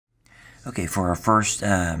Okay, for our first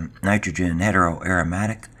nitrogen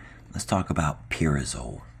heteroaromatic, let's talk about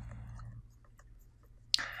pyrazole.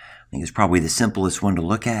 I think it's probably the simplest one to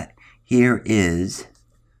look at. Here is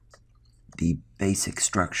the basic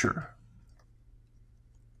structure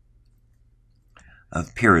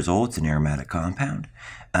of pyrazole. It's an aromatic compound.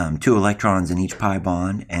 2 electrons in each pi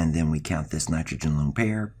bond, and then we count this nitrogen lone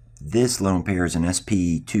pair. This lone pair is an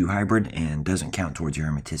sp2 hybrid and doesn't count towards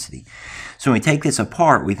aromaticity. So when we take this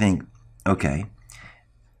apart, we think, okay,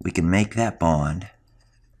 we can make that bond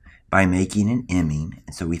by making an imine.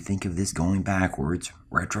 And so we think of this going backwards,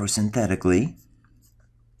 retrosynthetically.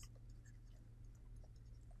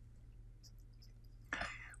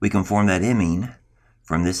 We can form that imine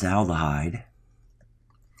from this aldehyde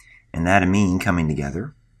and that amine coming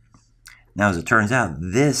together. Now, as it turns out,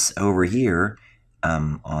 this over here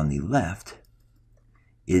on the left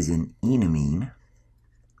is an enamine.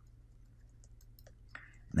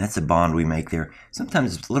 That's a bond we make there.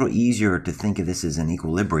 Sometimes it's a little easier to think of this as an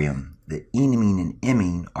equilibrium. The enamine and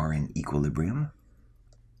imine are in equilibrium.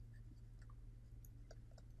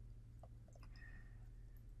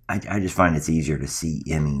 I just find it's easier to see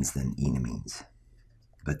imines than enamines.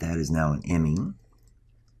 But that is now an imine.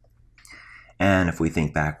 And if we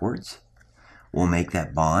think backwards, we'll make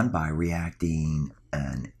that bond by reacting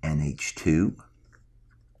an NH2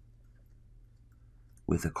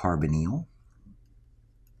 with a carbonyl.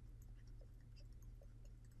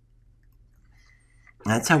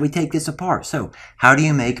 That's how we take this apart. So how do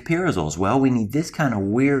you make pyrazoles? Well, we need this kind of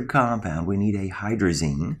weird compound. We need a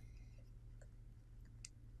hydrazine.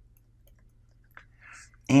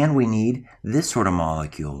 And we need this sort of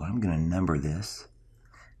molecule. I'm going to number this.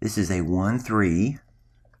 This is a 1,3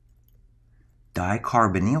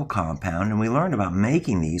 dicarbonyl compound, and we learned about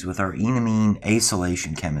making these with our enamine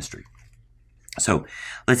acylation chemistry. So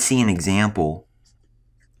let's see an example.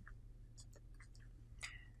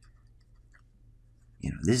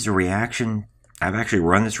 This is a reaction. I've actually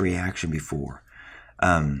run this reaction before.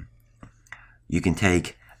 You can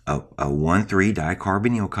take a 1,3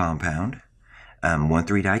 dicarbonyl compound,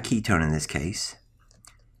 1,3 diketone in this case,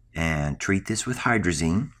 and treat this with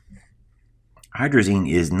hydrazine. Hydrazine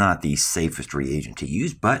is not the safest reagent to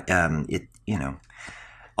use, but a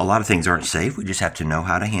lot of things aren't safe. We just have to know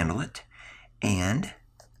how to handle it. And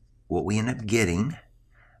what we end up getting,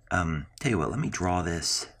 tell you what, let me draw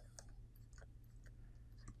this.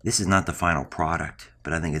 This is not the final product,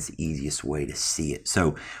 but I think it's the easiest way to see it.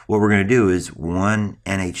 So what we're going to do is one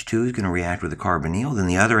NH2 is going to react with the carbonyl, then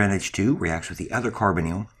the other NH2 reacts with the other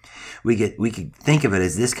carbonyl. We could think of it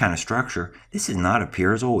as this kind of structure. This is not a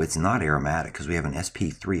pyrazole. It's not aromatic because we have an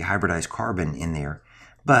sp3 hybridized carbon in there.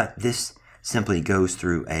 But this simply goes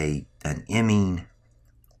through an enamine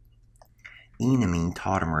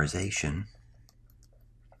tautomerization.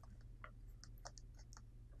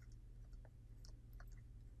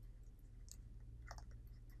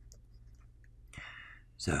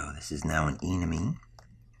 So this is now an enamine.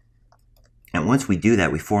 And once we do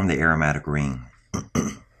that, we form the aromatic ring.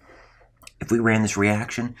 If we ran this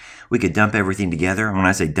reaction, we could dump everything together. And when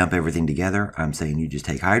I say dump everything together, I'm saying you just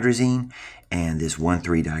take hydrazine and this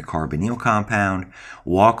 1,3 dicarbonyl compound,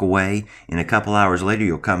 walk away. In a couple hours later,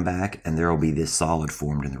 you'll come back and there will be this solid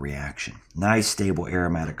formed in the reaction. Nice, stable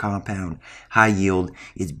aromatic compound, high yield.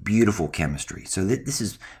 It's beautiful chemistry. So this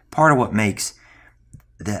is part of what makes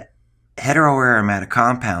the heteroaromatic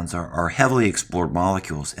compounds are heavily explored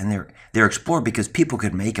molecules, and they're explored because people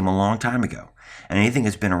could make them a long time ago. And anything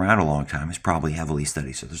that's been around a long time is probably heavily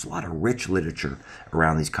studied. So there's a lot of rich literature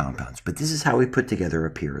around these compounds. But this is how we put together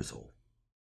a pyrazole.